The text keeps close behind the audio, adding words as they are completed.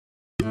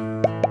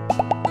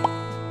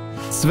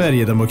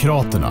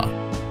Sverigedemokraterna,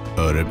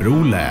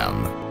 Örebro län.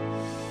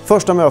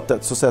 Första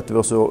mötet så sätter vi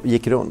oss och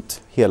gick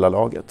runt hela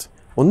laget.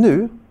 Och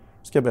nu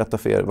ska jag berätta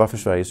för er varför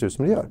Sverige ser ut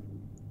som det gör.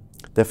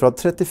 Därför att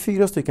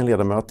 34 stycken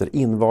ledamöter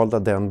invalda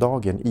den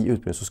dagen i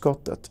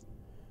utbildningsutskottet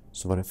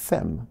så var det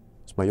 5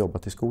 som har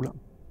jobbat i skolan.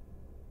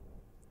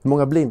 Hur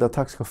många blinda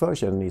taxichaufförer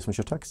känner ni som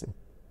kör taxi?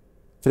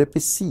 För det är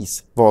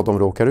precis vad de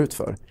råkar ut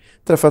för.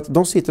 Därför att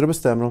de sitter och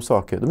bestämmer om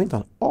saker de inte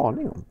har en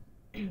aning om.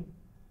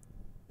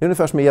 Det är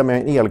ungefär som att ge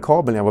mig en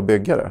elkabel när jag var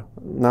byggare.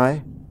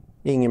 Nej,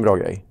 ingen bra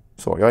grej.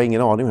 Så, jag har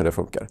ingen aning hur det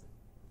funkar.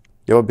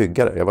 Jag var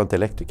byggare, jag var inte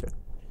elektriker.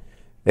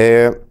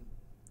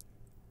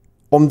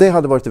 Om det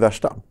hade varit det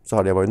värsta så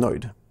hade jag varit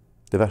nöjd.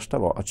 Det värsta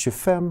var att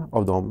 25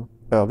 av de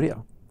övriga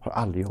har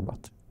aldrig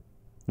jobbat.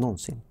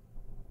 Någonsin.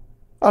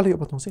 Aldrig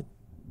jobbat någonsin.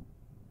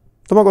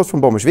 De har gått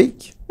från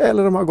Bommersvik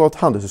eller de har gått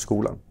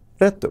Handelshögskolan.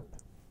 Rätt upp.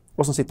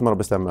 Och så sitter man och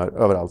bestämmer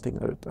över allting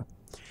där ute.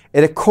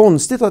 Är det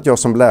konstigt att jag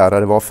som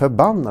lärare var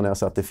förbannad när jag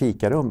satt i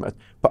fikarummet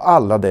på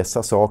alla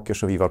dessa saker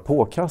som vi var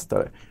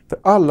påkastade? För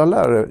alla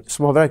lärare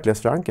som har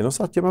verklighetsförankring, de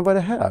sa att men vad är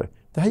det här?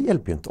 Det här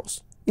hjälper ju inte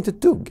oss. Inte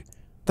ett dugg.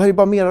 Det här är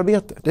bara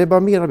merarbete. Det är bara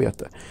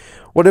merarbete.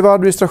 Och det var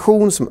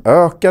administration som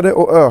ökade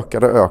och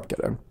ökade och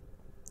ökade.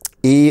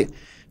 I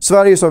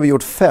Sverige så har vi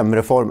gjort 5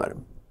 reformer.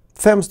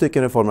 5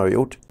 stycken reformer har vi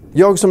gjort.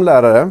 Jag som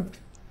lärare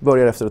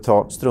börjar efter ett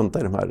tag strunta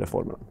i de här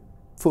reformerna.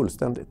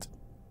 Fullständigt.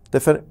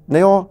 Därför när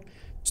jag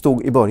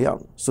stod i början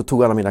så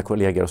tog alla mina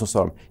kollegor och så sa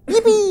de: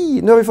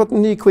 Yippie! Nu har vi fått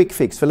en ny quick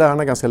fix, för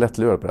lärarna är ganska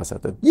lättlurade på det här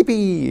sättet.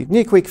 Yippie!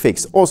 Ny quick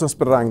fix! Och sen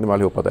sprang de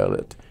allihopa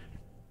där.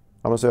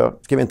 Ja, men så jag,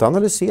 ska vi inte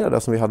analysera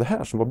det som vi hade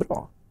här som var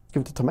bra? Ska vi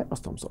inte ta med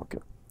oss de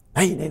sakerna?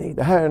 Nej,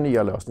 det här är en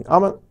nya lösning. Ja,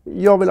 men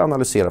jag vill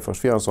analysera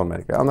först, för jag är en sån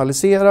människa.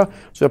 Analysera,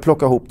 så jag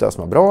plockar ihop det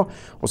som är bra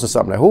och så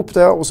samlar jag ihop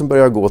det och så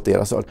börjar jag gå åt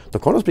deras håll. Då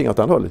kommer de springa åt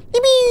andra hållet.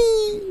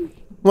 Yippie!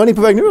 Var ni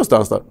på väg nu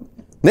någonstans då?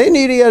 Nej,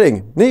 ny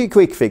regering, ny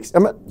quick fix. Ja,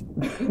 men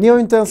ni har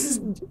ju inte ens...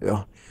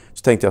 Ja.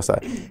 Så tänkte jag så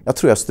här, jag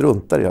tror jag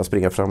struntar i att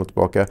springa fram och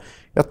tillbaka.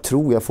 Jag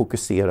tror jag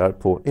fokuserar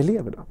på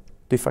eleverna.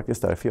 Det är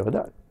faktiskt därför jag är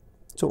där.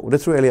 Så, och det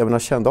tror jag eleverna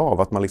kände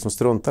av, att man liksom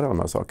struntar i de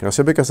här sakerna. Så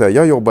jag brukar säga,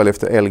 jag jobbar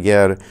efter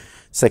Lgr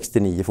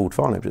 69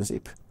 fortfarande i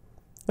princip.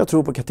 Jag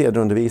tror på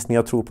katederundervisning,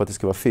 jag tror på att det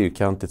ska vara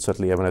fyrkantigt så att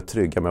eleverna är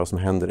trygga med vad som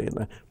händer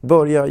inne.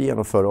 Börja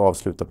genomföra och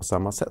avsluta på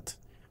samma sätt.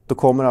 Då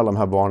kommer alla de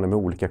här barnen med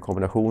olika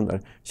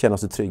kombinationer känna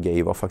sig trygga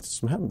i vad faktiskt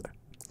som händer.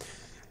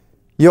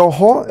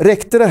 Jaha,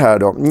 räckte det här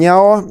då?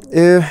 Ja,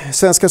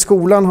 svenska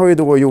skolan har ju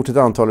då gjort ett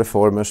antal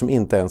reformer som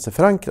inte ens är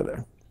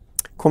förankrade.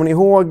 Kommer ni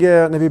ihåg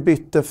när vi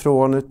bytte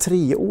från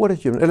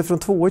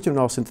 2-årigt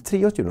gymnasium till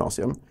 3-årigt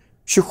gymnasium?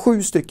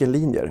 27 stycken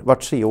linjer var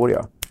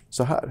 3-åriga.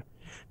 Så här.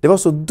 Det var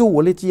så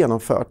dåligt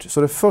genomfört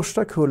så det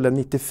första kullen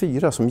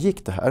 94 som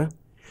gick det här,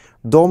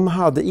 de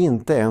hade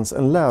inte ens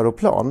en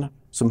läroplan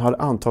som hade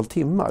antal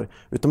timmar.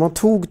 Utan man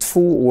tog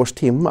 2 års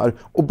timmar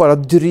och bara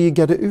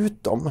drygade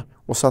ut dem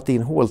och satte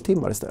in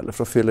håltimmar istället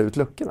för att fylla ut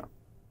luckorna.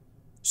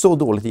 Så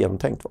dåligt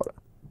genomtänkt var det.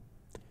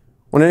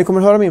 Och när ni kommer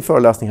att höra min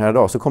föreläsning här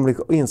idag så kommer ni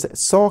att inse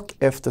sak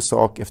efter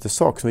sak efter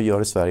sak som vi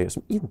gör i Sverige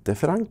som inte är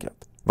förankrat.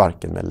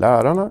 Varken med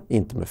lärarna,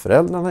 inte med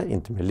föräldrarna,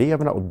 inte med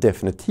eleverna och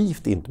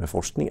definitivt inte med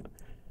forskningen.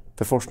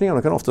 För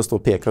forskningen kan ofta stå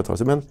och peka och ta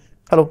sig, men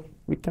hallå,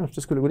 vi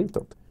kanske skulle gå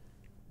ditåt.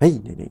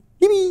 Nej,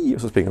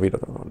 och så springer vi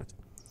vidare åt hållet.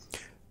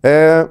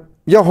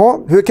 Jaha,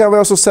 hur kan jag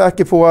vara så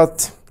säker på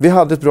att vi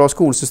hade ett bra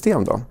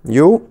skolsystem då?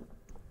 Jo,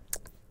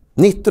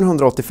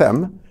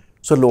 1985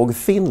 så låg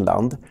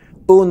Finland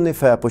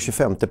ungefär på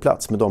 25:e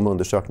plats med de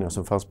undersökningar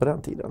som fanns på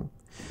den tiden.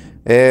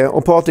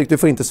 Och Patrik, du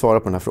får inte svara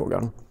på den här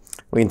frågan.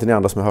 Och inte ni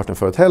andra som har hört den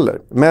förut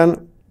heller. Men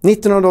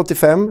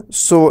 1985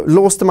 så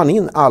låste man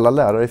in alla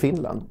lärare i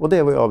Finland. Och det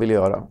är vad jag vill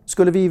göra.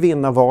 Skulle vi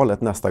vinna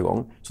valet nästa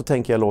gång så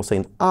tänker jag låsa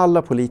in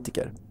alla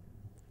politiker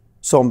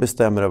som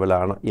bestämmer över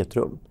lärarna i ett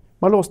rum.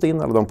 Man låste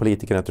in alla de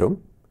politikerna i ett rum.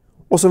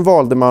 Och sen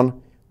valde man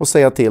att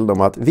säga till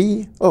dem att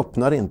vi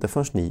öppnar inte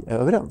förrän ni är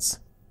överens.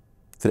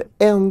 För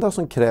det enda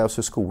som krävs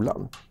för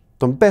skolan,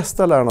 de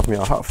bästa lärarna som jag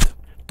har haft,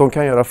 de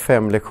kan göra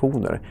 5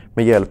 lektioner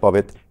med hjälp av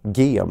ett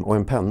gem och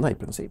en penna i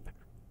princip.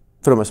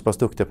 För de är så pass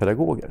duktiga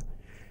pedagoger.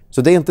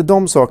 Så det är inte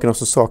de sakerna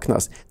som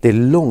saknas, det är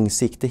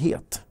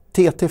långsiktighet.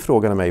 TT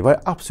frågade mig, vad är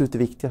absolut det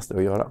viktigaste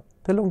att göra?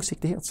 Det är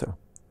långsiktighet, så.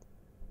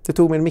 Det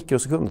tog mig en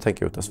mikrosekund att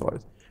tänka ut det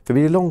svaret. För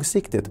blir det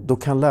långsiktigt, då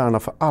kan lärarna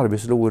få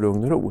arbetsro och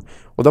lugn och ro.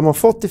 Och det har man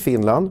fått i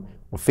Finland,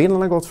 och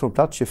Finland har gått från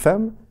plats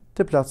 25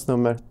 till plats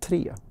nummer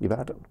 3 i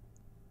världen.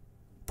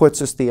 På ett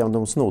system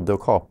de snodde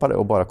och kapade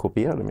och bara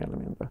kopierade mer eller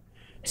mindre.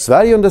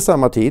 Sverige under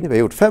samma tid, vi har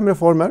gjort 5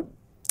 reformer.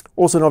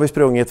 Och sen har vi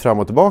sprungit fram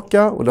och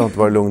tillbaka och det har inte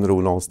varit lugn och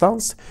ro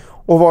någonstans.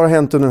 Och vad har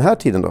hänt under den här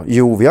tiden då?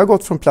 Jo, vi har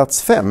gått från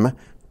plats 5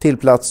 till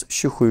plats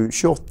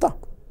 27-28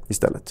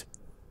 istället.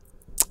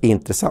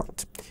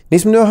 Intressant. Ni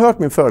som nu har hört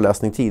min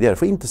föreläsning tidigare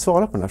får inte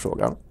svara på den här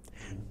frågan.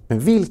 Men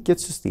vilket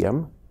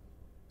system,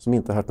 som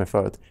inte har hört mig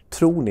förut,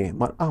 tror ni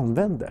man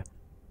använder?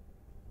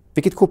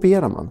 Vilket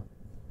kopierar man?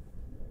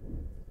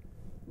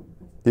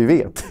 Du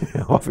vet.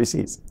 Ja,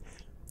 precis.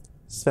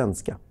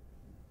 Svenska.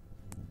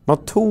 Man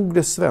tog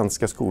det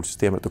svenska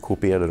skolsystemet och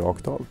kopierade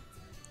rakt av.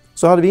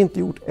 Så hade vi inte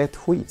gjort ett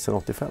skit sedan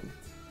 85.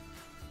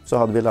 så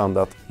hade vi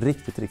landat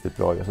riktigt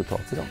bra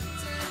resultat idag.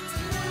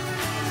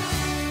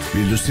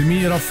 Vill du se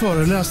mer av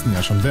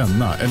föreläsningar som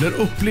denna eller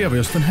uppleva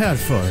just den här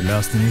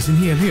föreläsningen i sin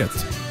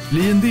helhet?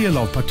 Bli en del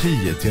av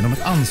partiet genom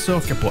att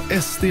ansöka på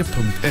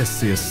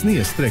sd.se/medlem.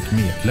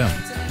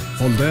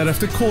 Håll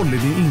därefter koll i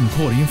din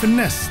inkorg inför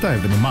nästa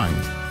evenemang.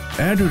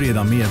 Är du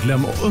redan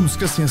medlem och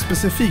önskar se en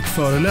specifik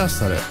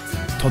föreläsare?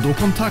 Ta då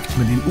kontakt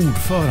med din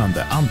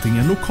ordförande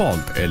antingen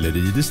lokalt eller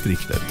i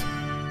distriktet.